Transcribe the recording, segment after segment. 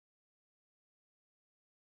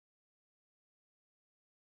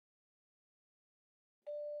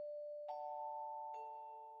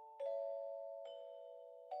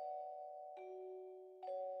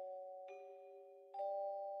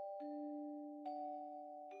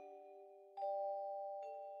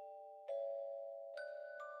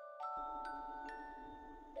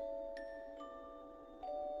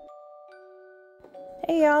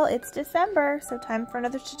Hey y'all, it's December, so time for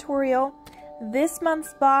another tutorial. This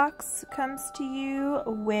month's box comes to you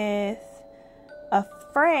with a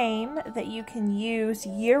frame that you can use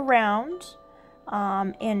year-round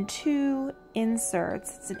and 2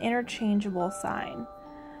 inserts. It's an interchangeable sign.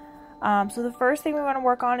 So the first thing we want to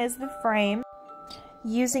work on is the frame.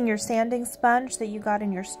 Using your sanding sponge that you got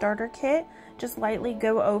in your starter kit, just lightly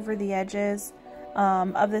go over the edges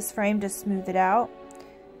of this frame to smooth it out.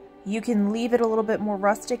 You can leave it a little bit more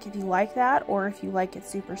rustic if you like that, or if you like it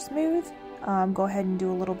super smooth, go ahead and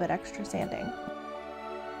do a little bit extra sanding.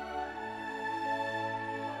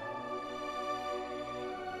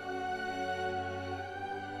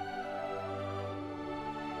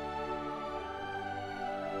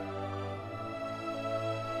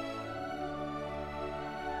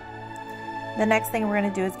 The next thing we're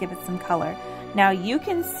going to do is give it some color. Now you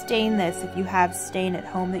can stain this if you have stain at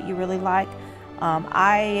home that you really like.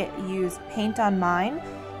 I used paint on mine,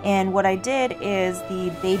 and what I did is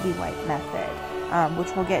the baby wipe method,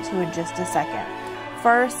 which we'll get to in just a second.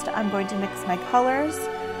 First, I'm going to mix my colors.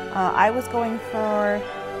 I was going for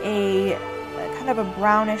a kind of a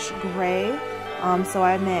brownish gray, so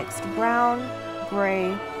I mixed brown,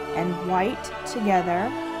 gray, and white together,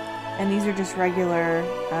 and these are just regular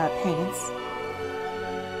paints.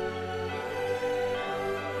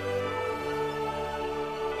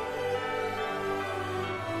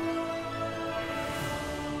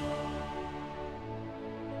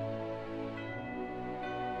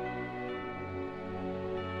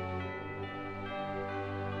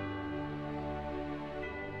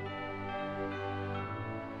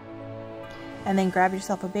 And then grab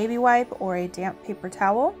yourself a baby wipe or a damp paper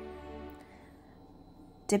towel,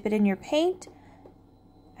 dip it in your paint,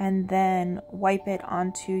 and then wipe it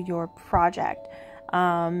onto your project.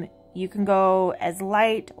 You can go as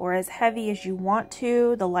light or as heavy as you want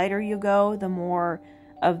to. The lighter you go, the more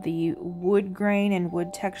of the wood grain and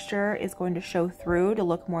wood texture is going to show through to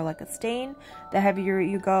look more like a stain. The heavier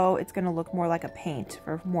you go, it's going to look more like a paint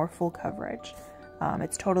for more full coverage.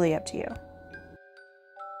 It's totally up to you.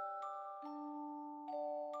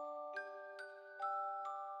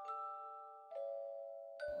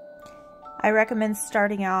 I recommend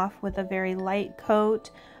starting off with a very light coat.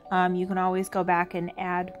 You can always go back and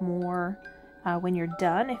add more when you're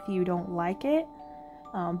done if you don't like it.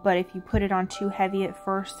 But if you put it on too heavy at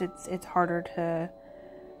first, it's harder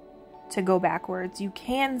to go backwards. You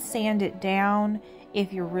can sand it down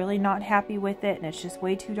if you're really not happy with it and it's just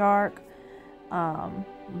way too dark.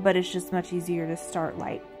 But it's just much easier to start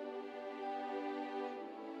light.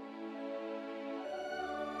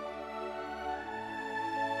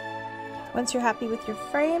 Once you're happy with your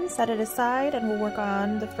frame, set it aside and we'll work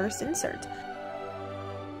on the first insert.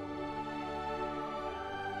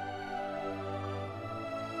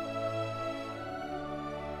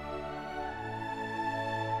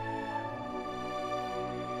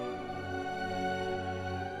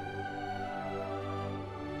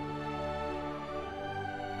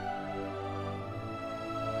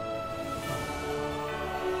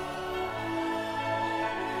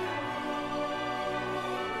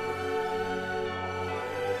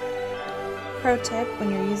 Pro tip,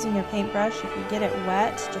 when you're using your paintbrush, if you get it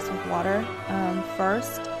wet, just with water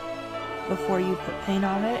first, before you put paint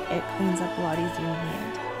on it, it cleans up a lot easier in the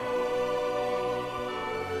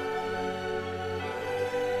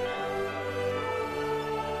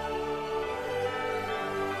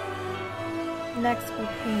end. Next, we'll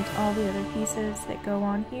paint all the other pieces that go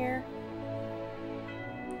on here.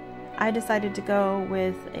 I decided to go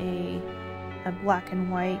with a black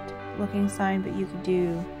and white looking sign, but you could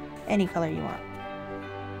do any color you want.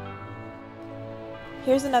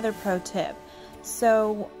 Here's another pro tip.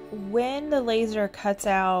 So when the laser cuts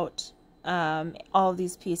out all of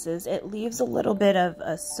these pieces, it leaves a little bit of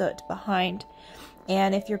a soot behind.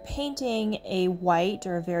 And if you're painting a white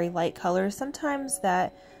or a very light color, sometimes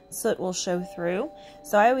that soot will show through.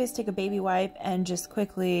 So I always take a baby wipe and just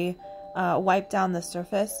quickly wipe down the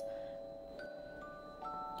surface.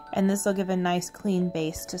 And this will give a nice clean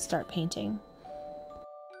base to start painting.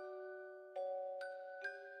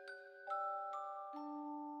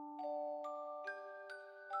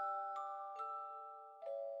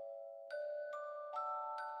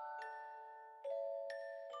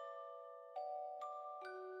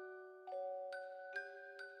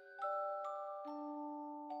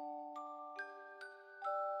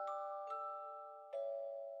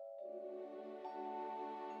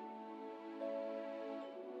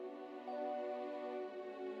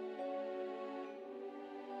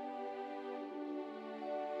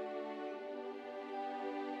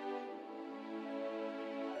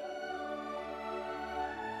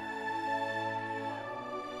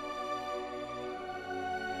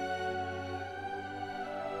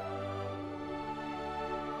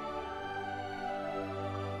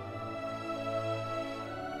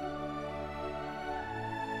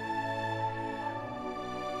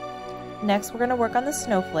 Next, we're going to work on the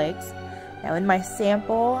snowflakes. Now in my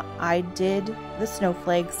sample, I did the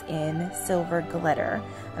snowflakes in silver glitter,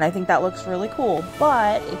 and I think that looks really cool.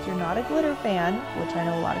 But if you're not a glitter fan, which I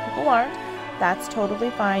know a lot of people aren't, that's totally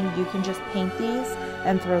fine. You can just paint these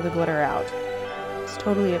and throw the glitter out. It's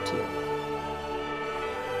totally up to you.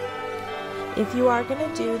 If you are going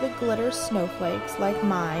to do the glitter snowflakes like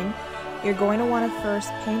mine, you're going to want to first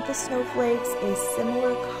paint the snowflakes a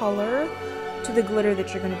similar color to the glitter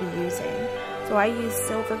that you're going to be using. So I used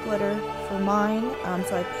silver glitter for mine,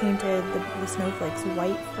 so I painted the snowflakes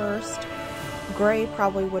white first. Gray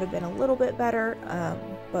probably would have been a little bit better,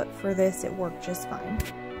 but for this it worked just fine.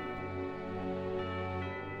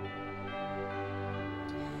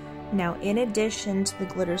 Now, in addition to the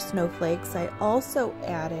glitter snowflakes, I also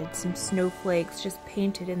added some snowflakes just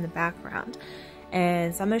painted in the background.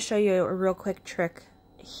 And so I'm going to show you a real quick trick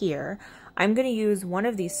here. I'm going to use one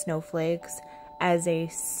of these snowflakes as a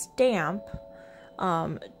stamp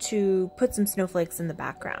to put some snowflakes in the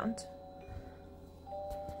background.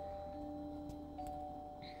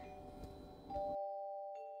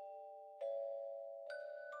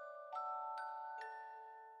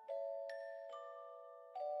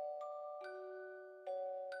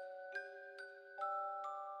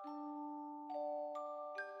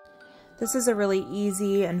 This is a really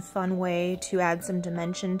easy and fun way to add some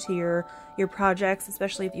dimension to your projects,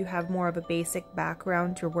 especially if you have more of a basic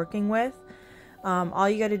background you're working with. All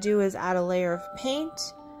you got to do is add a layer of paint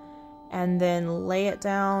and then lay it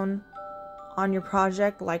down on your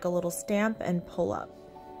project like a little stamp and pull up.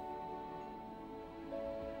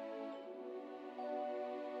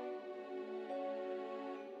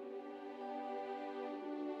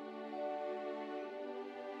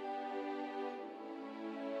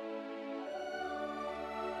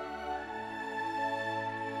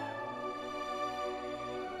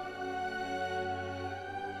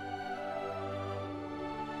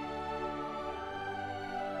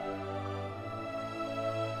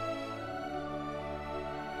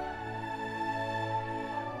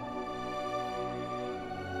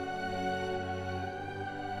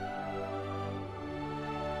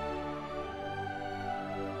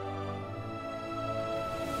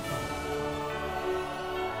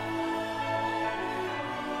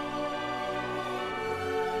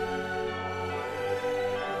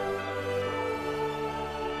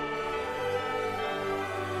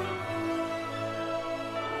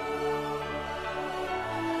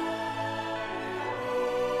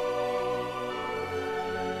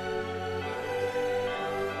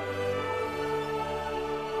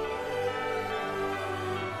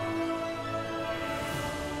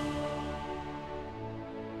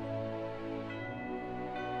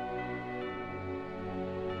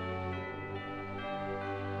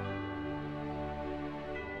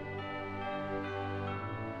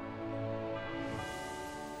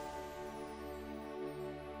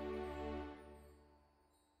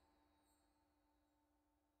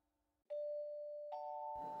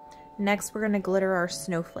 Next, we're going to glitter our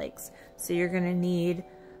snowflakes. So you're going to need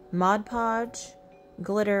Mod Podge,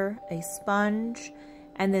 glitter, a sponge,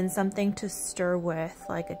 and then something to stir with,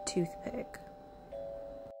 like a toothpick.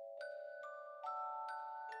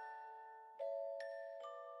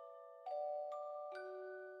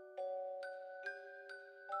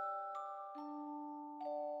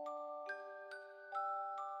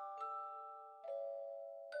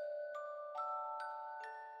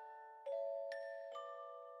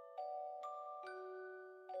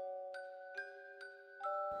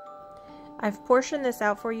 I've portioned this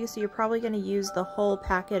out for you, so you're probably going to use the whole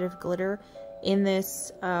packet of glitter in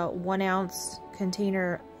this 1 ounce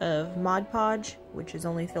container of Mod Podge, which is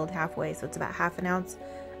only filled halfway, so it's about ½ an ounce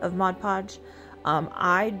of Mod Podge.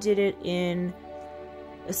 I did it in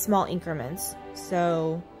small increments,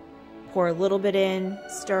 so pour a little bit in,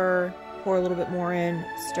 stir, pour a little bit more in,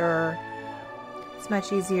 stir. It's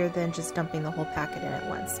much easier than just dumping the whole packet in at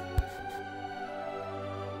once.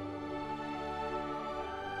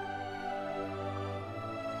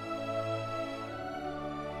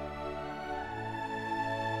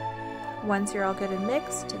 Once you're all good and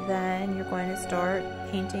mixed, then you're going to start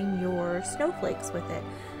painting your snowflakes with it.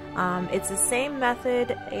 It's the same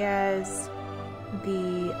method as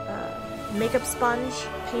the makeup sponge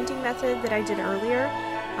painting method that I did earlier.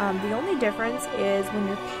 The only difference is when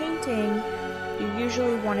you're painting, you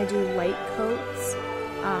usually want to do light coats.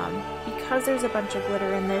 Because there's a bunch of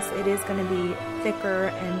glitter in this, it is going to be thicker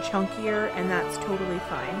and chunkier, and that's totally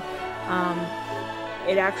fine.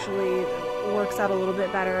 It actually works out a little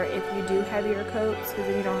bit better if you do heavier coats, because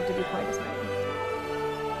then you don't have to do quite as many.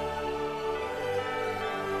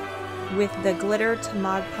 With the glitter to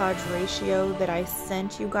Mod Podge ratio that I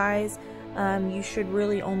sent you guys, You should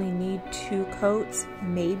really only need 2 coats,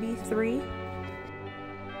 maybe 3.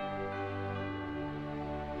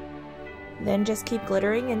 Then just keep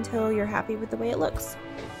glittering until you're happy with the way it looks.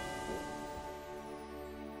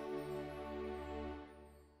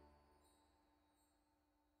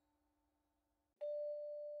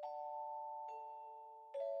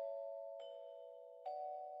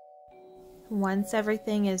 Once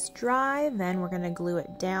everything is dry, then we're going to glue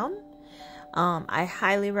it down. I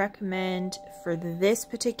highly recommend for this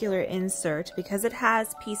particular insert, because it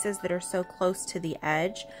has pieces that are so close to the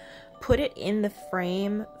edge, put it in the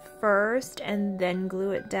frame first and then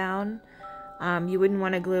glue it down. You wouldn't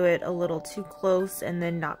want to glue it a little too close and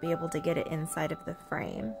then not be able to get it inside of the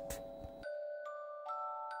frame.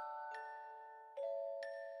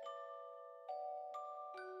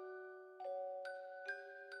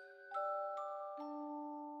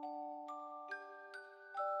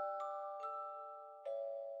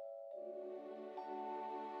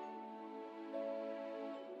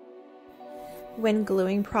 When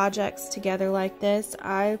gluing projects together like this,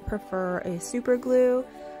 I prefer a super glue,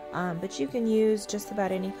 but you can use just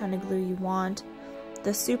about any kind of glue you want.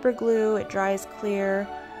 The super glue, it dries clear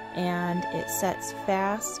and it sets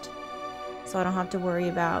fast, so I don't have to worry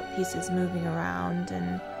about pieces moving around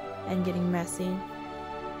and getting messy.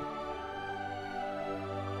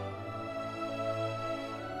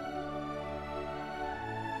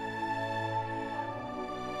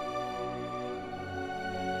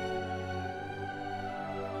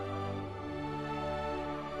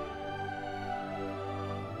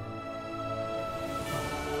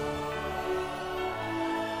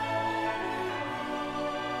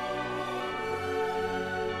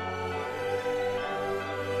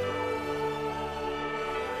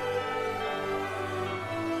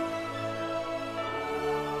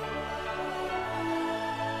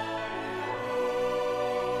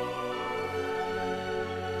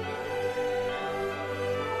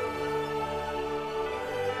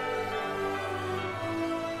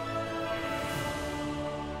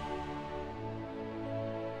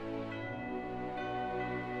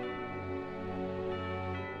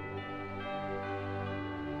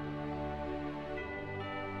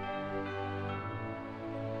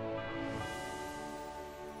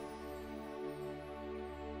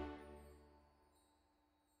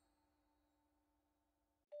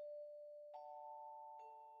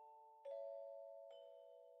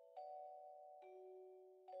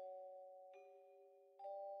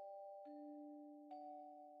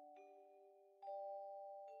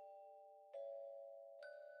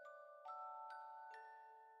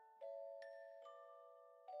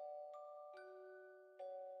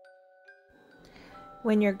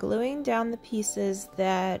 When you're gluing down the pieces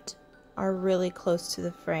that are really close to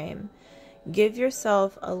the frame, give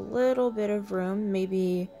yourself a little bit of room,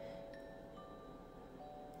 maybe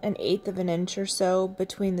 1/8 of an inch or so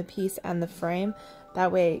between the piece and the frame.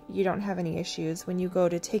 That way you don't have any issues when you go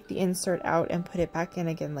to take the insert out and put it back in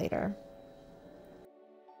again later.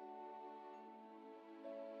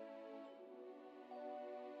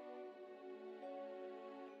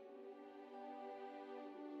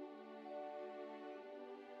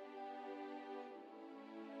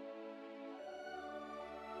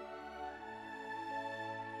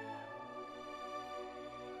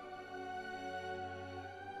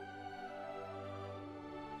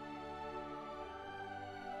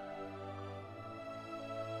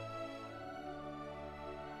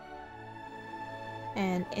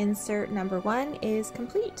 And insert number 1 is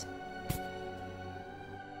complete.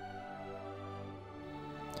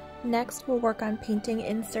 Next, we'll work on painting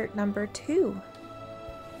insert number 2.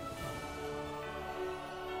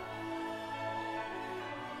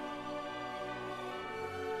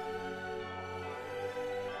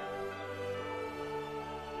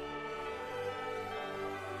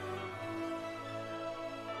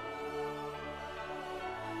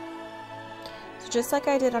 Just like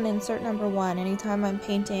I did on insert number 1, anytime I'm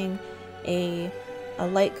painting a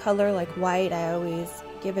light color like white, I always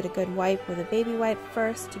give it a good wipe with a baby wipe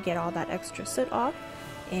first to get all that extra soot off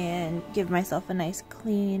and give myself a nice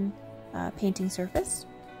clean painting surface.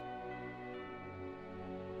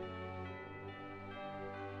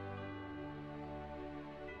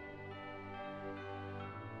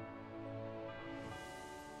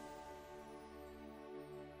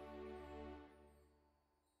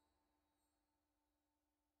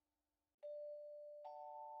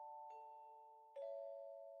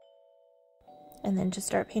 And then just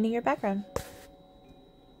start painting your background.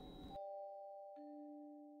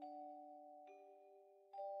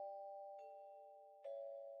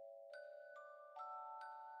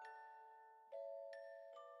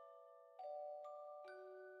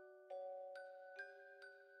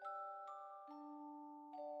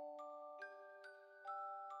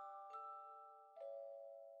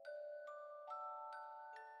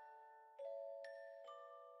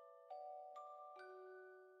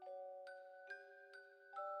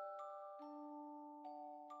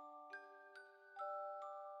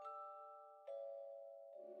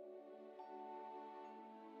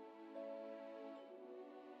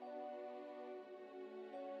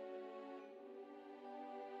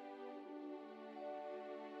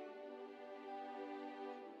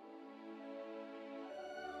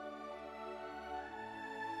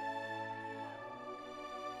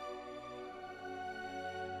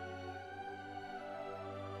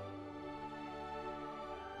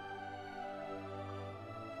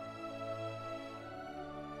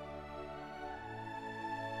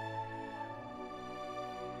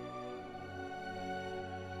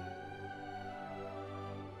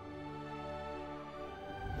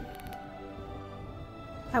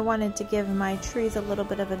 I wanted to give my trees a little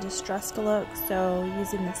bit of a distressed look, so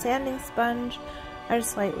using the sanding sponge, I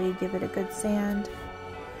just lightly give it a good sand.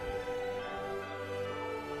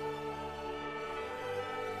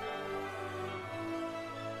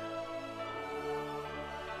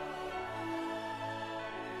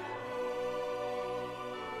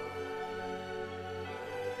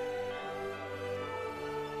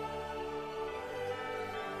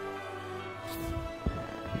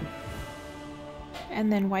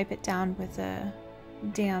 And then wipe it down with a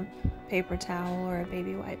damp paper towel or a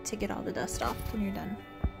baby wipe to get all the dust off when you're done.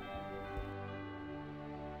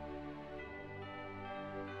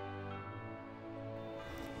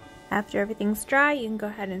 After everything's dry, you can go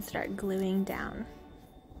ahead and start gluing down.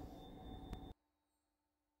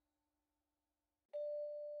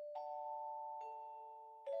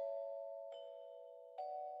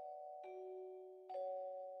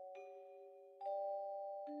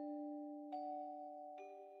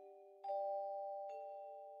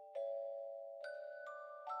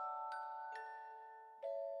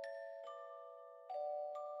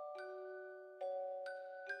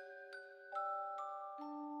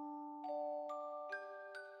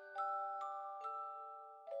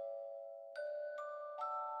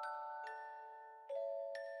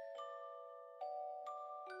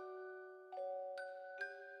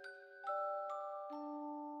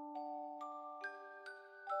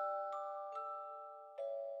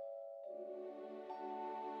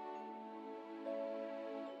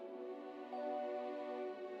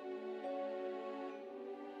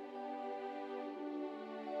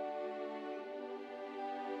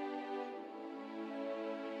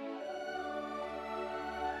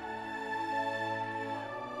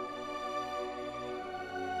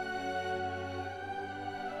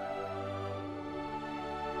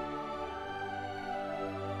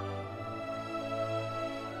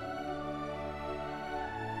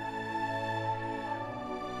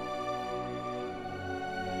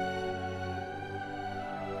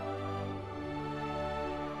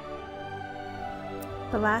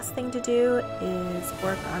 The last thing to do is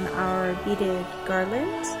work on our beaded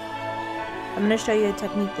garland. I'm going to show you a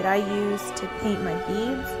technique that I use to paint my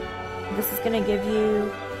beads. This is going to give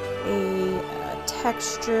you a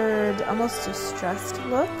textured, almost distressed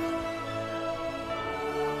look.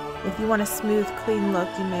 If you want a smooth, clean look,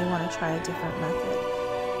 you may want to try a different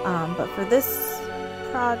method. But for this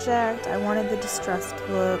project, I wanted the distressed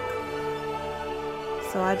look.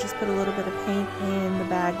 So I just put a little bit of paint in the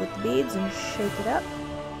bag with the beads and shake it up.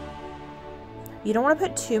 You don't want to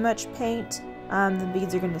put too much paint. The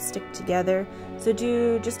beads are going to stick together. So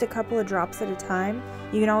do just a couple of drops at a time.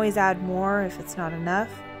 You can always add more if it's not enough,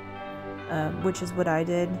 which is what I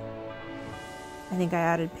did. I think I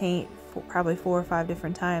added paint probably 4 or 5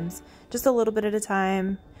 different times. Just a little bit at a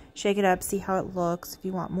time. Shake it up, see how it looks. If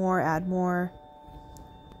you want more, add more.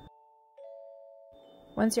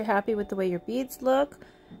 Once you're happy with the way your beads look,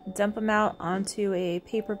 dump them out onto a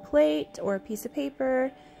paper plate or a piece of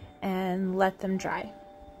paper and let them dry.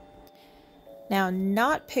 Now,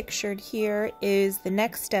 not pictured here is the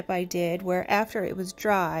next step I did, where after it was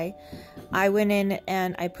dry, I went in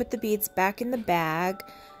and I put the beads back in the bag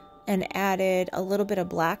and added a little bit of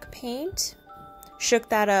black paint, shook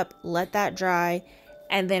that up, let that dry,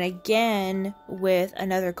 and then again with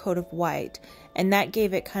another coat of white, and that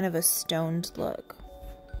gave it kind of a stoned look.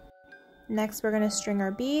 Next, we're going to string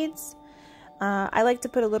our beads. I like to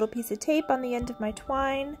put a little piece of tape on the end of my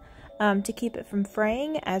twine to keep it from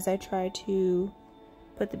fraying as I try to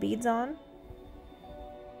put the beads on.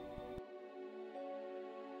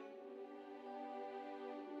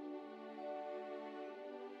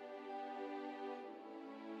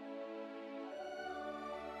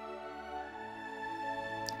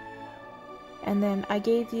 And then I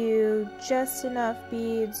gave you just enough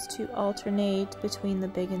beads to alternate between the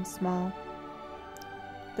big and small,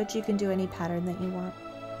 but you can do any pattern that you want.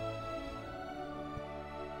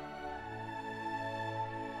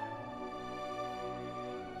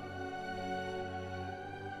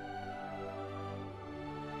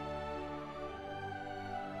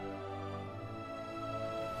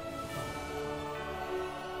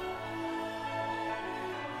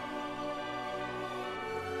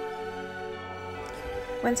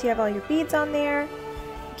 Once you have all your beads on there,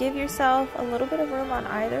 give yourself a little bit of room on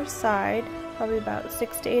either side, probably about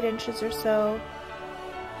 6 to 8 inches or so,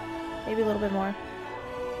 maybe a little bit more,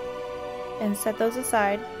 and set those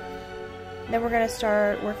aside. Then we're going to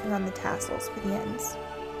start working on the tassels for the ends.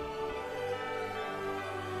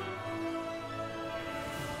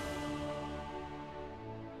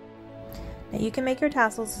 Now you can make your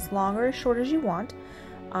tassels as long or as short as you want.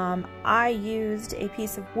 I used a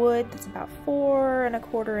piece of wood that's about 4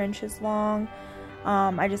 1/4 inches long.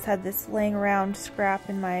 I just had this laying around scrap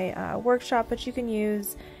in my workshop, but you can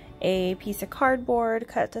use a piece of cardboard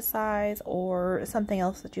cut to size or something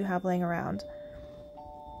else that you have laying around.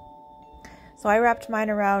 So I wrapped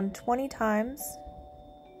mine around 20 times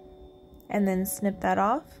and then snipped that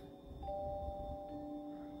off.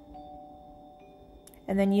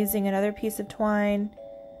 And then using another piece of twine,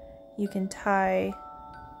 you can tie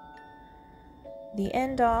the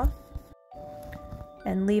end off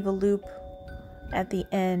and leave a loop at the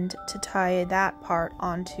end to tie that part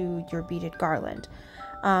onto your beaded garland.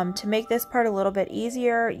 To make this part a little bit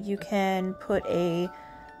easier, you can put a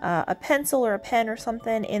pencil or a pen or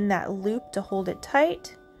something in that loop to hold it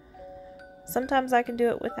tight. Sometimes I can do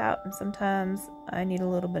it without, and sometimes I need a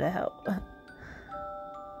little bit of help.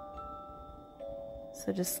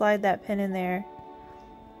 So just slide that pin in there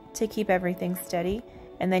to keep everything steady,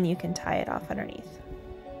 and then you can tie it off underneath.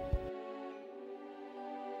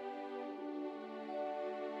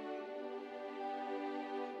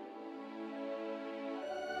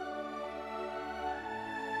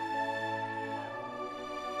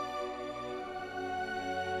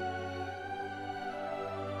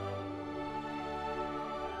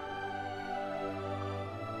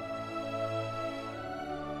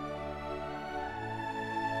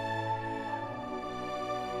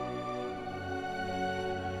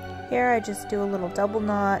 Here I just do a little double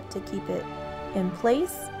knot to keep it in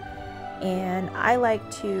place, and I like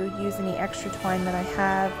to use any extra twine that I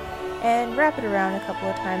have and wrap it around a couple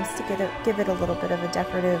of times to give it a little bit of a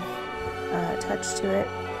decorative touch to it,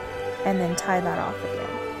 and then tie that off again.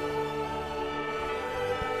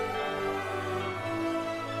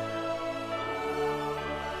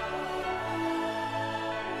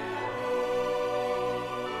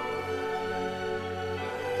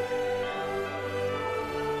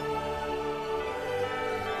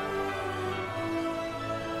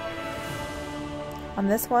 On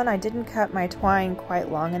this one, I didn't cut my twine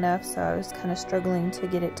quite long enough, so I was kind of struggling to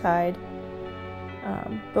get it tied.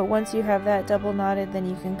 But once you have that double knotted, then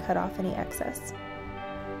you can cut off any excess.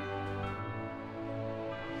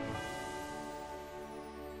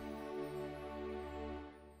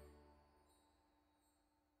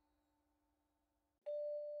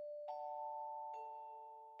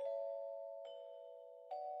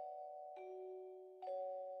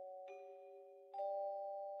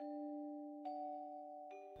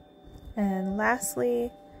 And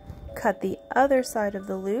lastly, cut the other side of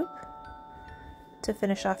the loop to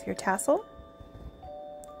finish off your tassel.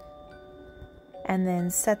 And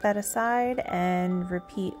then set that aside and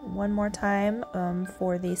repeat one more time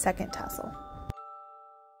for the second tassel.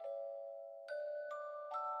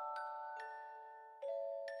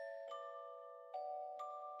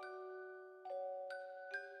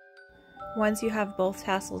 Once you have both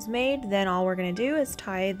tassels made, then all we're going to do is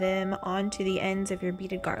tie them onto the ends of your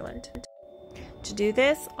beaded garland. To do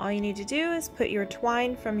this, all you need to do is put your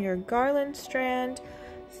twine from your garland strand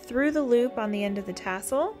through the loop on the end of the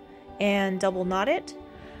tassel and double knot it.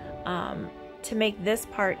 To make this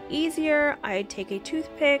part easier, I take a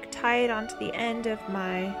toothpick, tie it onto the end of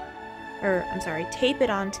tape it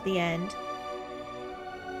onto the end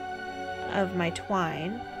of my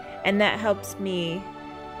twine, and that helps me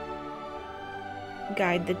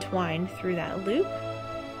guide the twine through that loop.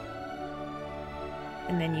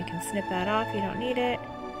 And then you can snip that off, you don't need it,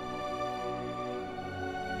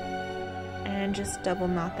 and just double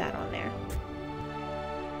knot that on there.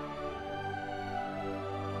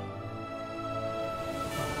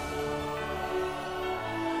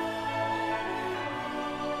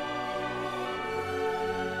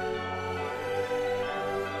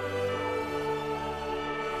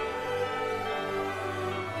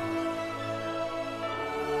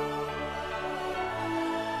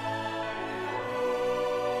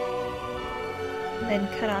 Then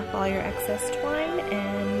cut off all your excess twine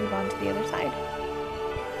and move on to the other side.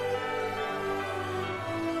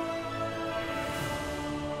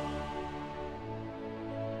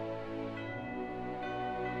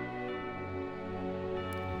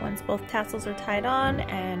 Once both tassels are tied on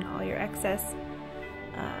and all your excess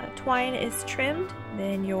twine is trimmed,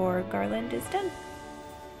 then your garland is done.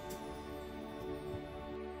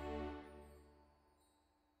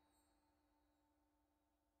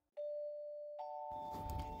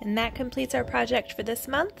 And that completes our project for this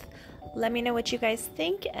month. Let me know what you guys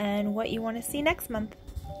think and what you want to see next month.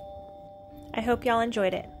 I hope y'all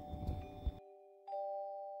enjoyed it.